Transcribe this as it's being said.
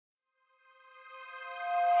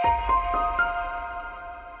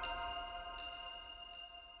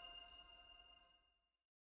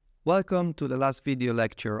Welcome to the last video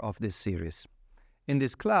lecture of this series. In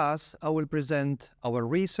this class, I will present our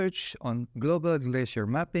research on global glacier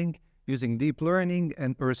mapping using deep learning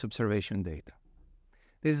and Earth observation data.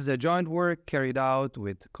 This is a joint work carried out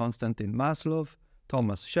with Konstantin Maslov,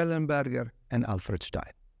 Thomas Schellenberger, and Alfred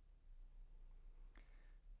Stein.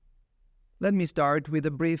 Let me start with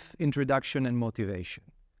a brief introduction and motivation.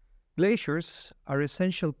 Glaciers are an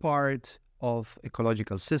essential part of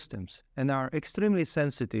ecological systems and are extremely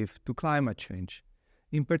sensitive to climate change,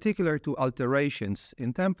 in particular to alterations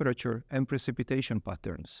in temperature and precipitation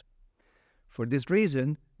patterns. For this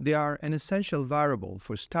reason, they are an essential variable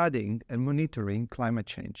for studying and monitoring climate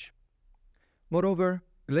change. Moreover,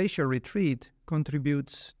 glacier retreat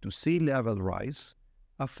contributes to sea level rise,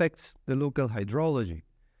 affects the local hydrology,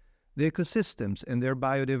 the ecosystems and their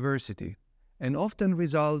biodiversity, and often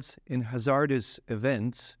results in hazardous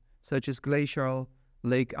events such as glacial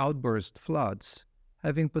lake outburst floods,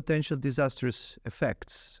 having potential disastrous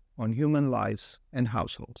effects on human lives and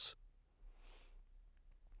households.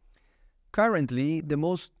 Currently, the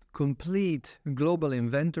most complete global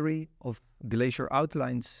inventory of glacier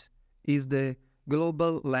outlines is the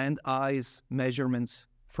Global Land Ice Measurements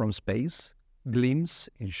from Space, GLIMS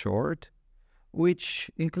in short,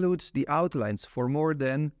 which includes the outlines for more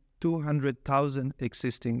than 200,000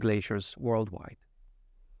 existing glaciers worldwide.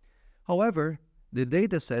 However, the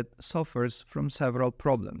dataset suffers from several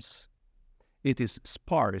problems. It is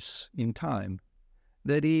sparse in time.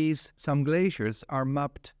 That is, some glaciers are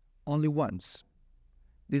mapped only once.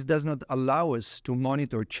 This does not allow us to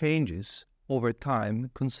monitor changes over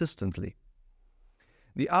time consistently.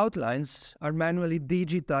 The outlines are manually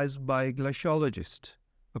digitized by glaciologists,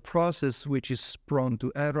 a process which is prone to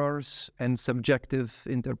errors and subjective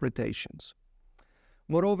interpretations.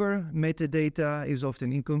 Moreover, metadata is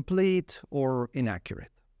often incomplete or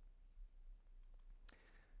inaccurate.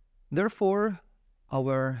 Therefore,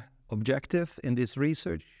 our objective in this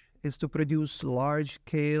research is to produce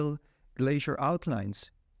large-scale glacier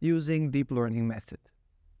outlines using deep learning method.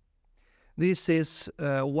 This is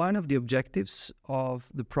one of the objectives of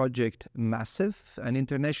the project MASSIVE, an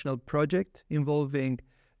international project involving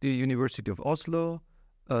the University of Oslo,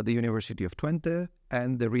 the University of Twente,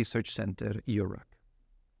 and the Research Center Europe.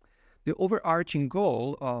 The overarching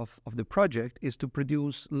goal of the project is to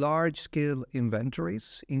produce large-scale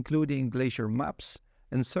inventories, including glacier maps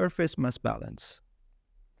and surface mass balance.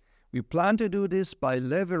 We plan to do this by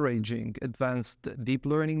leveraging advanced deep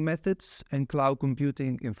learning methods and cloud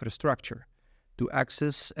computing infrastructure to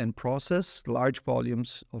access and process large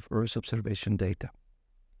volumes of Earth observation data.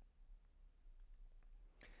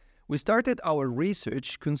 We started our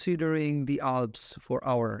research considering the Alps for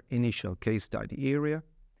our initial case study area.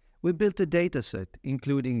 We built a dataset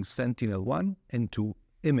including Sentinel-1 and 2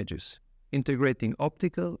 images, integrating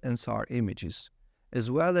optical and SAR images, as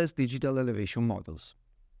well as digital elevation models.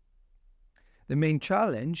 The main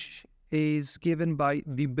challenge is given by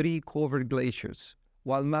debris-covered glaciers,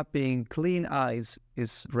 while mapping clean ice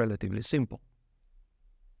is relatively simple.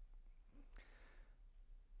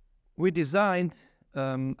 We designed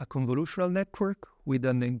a convolutional network with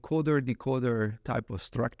an encoder-decoder type of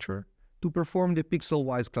structure to perform the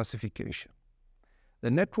pixel-wise classification. The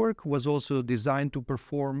network was also designed to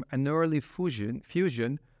perform an early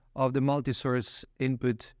fusion of the multi-source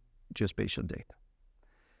input geospatial data.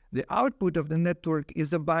 The output of the network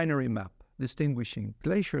is a binary map, distinguishing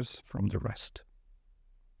glaciers from the rest.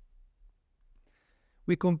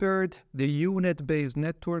 We compared the UNet-based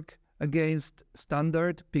network against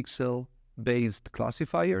standard pixel-based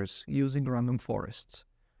classifiers using random forests.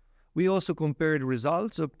 We also compared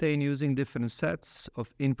results obtained using different sets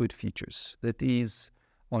of input features, that is,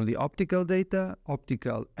 only optical data,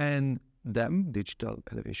 optical and DEM, digital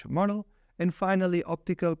elevation model, and finally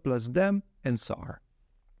optical plus DEM and SAR.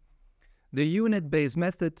 The UNet-based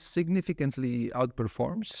method significantly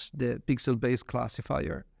outperforms the pixel-based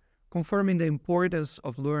classifier, confirming the importance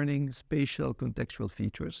of learning spatial contextual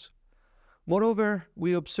features. Moreover,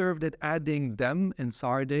 we observed that adding DEM and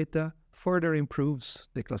SAR data further improves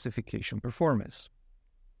the classification performance.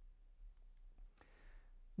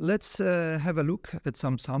 Let's have a look at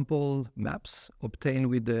some sample maps obtained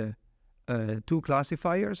with the 2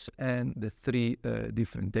 classifiers and the 3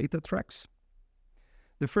 different data tracks.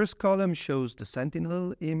 The first column shows the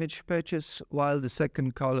Sentinel image patches, while the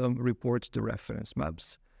second column reports the reference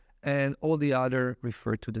maps, and all the other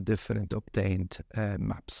refer to the different obtained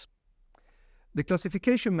maps. The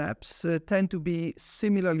classification maps tend to be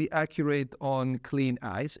similarly accurate on clean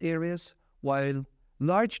ice areas, while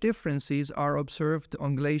Large differences are observed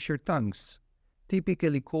on glacier tongues,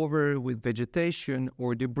 typically covered with vegetation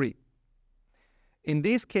or debris. In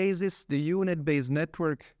these cases, the unit-based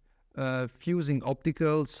network fusing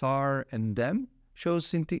optical, SAR, and DEM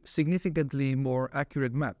shows significantly more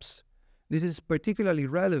accurate maps. This is particularly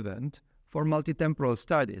relevant for multitemporal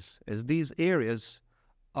studies, as these areas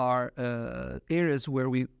are areas where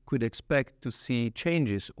we could expect to see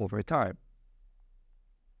changes over time.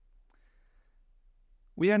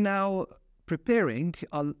 We are now preparing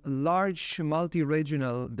a large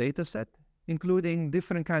multi-regional dataset, including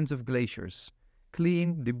different kinds of glaciers,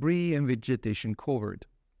 clean, debris, and vegetation covered.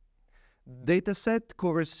 Dataset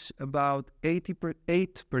covers about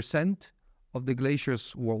 88% of the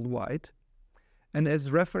glaciers worldwide, and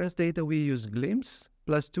as reference data we use GLIMS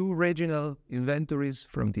plus 2 regional inventories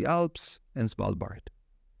from the Alps and Svalbard.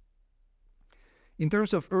 In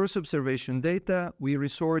terms of Earth observation data, we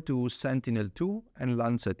resort to Sentinel-2 and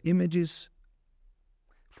Landsat images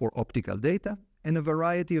for optical data and a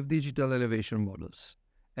variety of digital elevation models,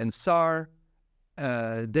 and SAR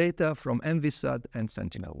data from Envisat and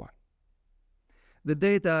Sentinel-1. The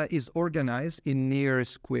data is organized in near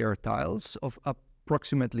square tiles of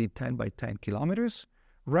approximately 10 by 10 kilometers,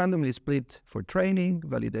 randomly split for training,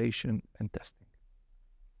 validation, and testing.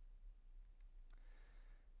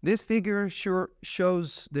 This figure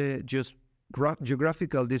shows the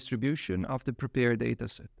geographical distribution of the prepared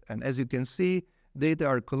dataset. And as you can see, data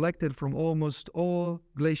are collected from almost all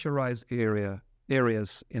glaciarized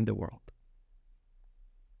areas in the world.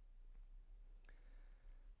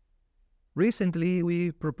 Recently, we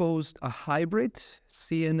proposed a hybrid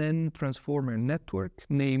CNN transformer network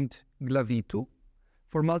named GLAVI-2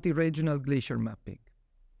 for multi-regional glacier mapping.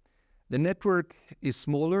 The network is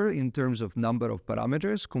smaller in terms of number of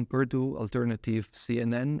parameters compared to alternative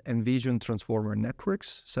CNN and vision transformer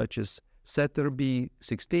networks such as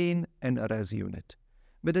SETR-B16 and ARES unit,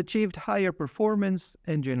 but achieved higher performance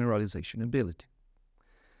and generalization ability.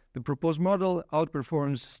 The proposed model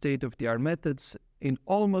outperforms state-of-the-art methods in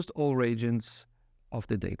almost all regions of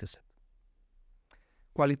the dataset.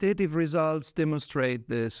 Qualitative results demonstrate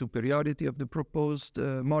the superiority of the proposed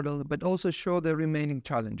model, but also show the remaining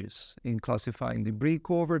challenges in classifying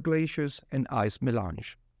debris-covered glaciers and ice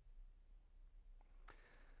melange.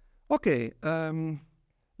 Okay,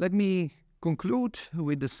 let me conclude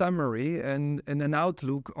with the summary and an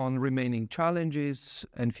outlook on remaining challenges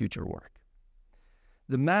and future work.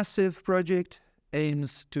 The massive project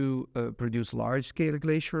aims to produce large-scale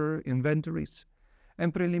glacier inventories,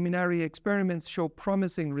 and preliminary experiments show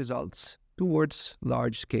promising results towards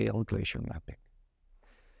large-scale glacier mapping.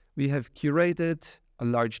 We have curated a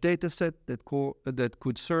large dataset that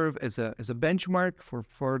could serve as a benchmark for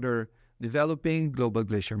further developing global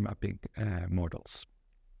glacier mapping models.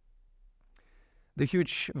 The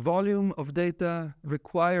huge volume of data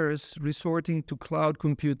requires resorting to cloud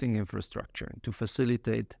computing infrastructure to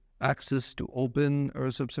facilitate access to open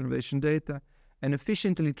Earth observation data and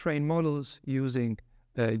efficiently train models using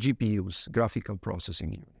GPUs, graphical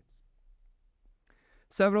processing units.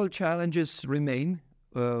 Several challenges remain,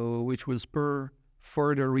 which will spur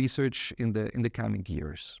further research in the coming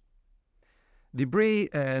years. Debris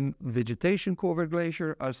and vegetation-covered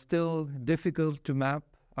glacier are still difficult to map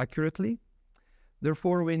accurately.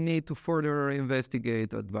 Therefore, we need to further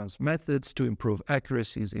investigate advanced methods to improve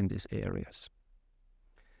accuracies in these areas.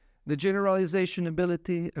 The generalization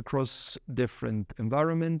ability across different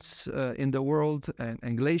environments in the world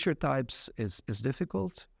and glacier types is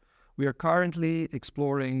difficult. We are currently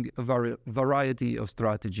exploring a variety of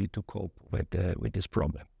strategies to cope with this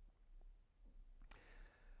problem.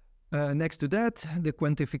 Next to that, the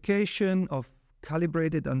quantification of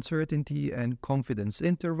calibrated uncertainty and confidence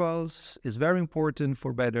intervals is very important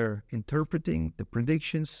for better interpreting the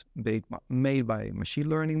predictions made by machine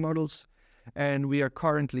learning models, and we are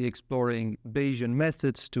currently exploring Bayesian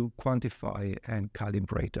methods to quantify and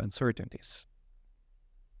calibrate uncertainties.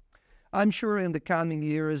 I'm sure in the coming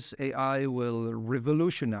years, AI will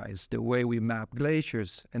revolutionize the way we map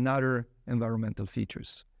glaciers and other environmental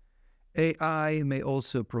features. AI may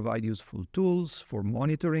also provide useful tools for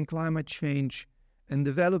monitoring climate change and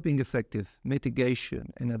developing effective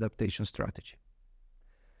mitigation and adaptation strategy.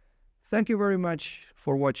 Thank you very much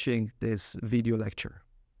for watching this video lecture.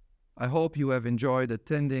 I hope you have enjoyed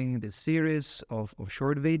attending this series of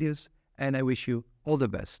short videos, and I wish you all the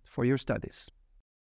best for your studies.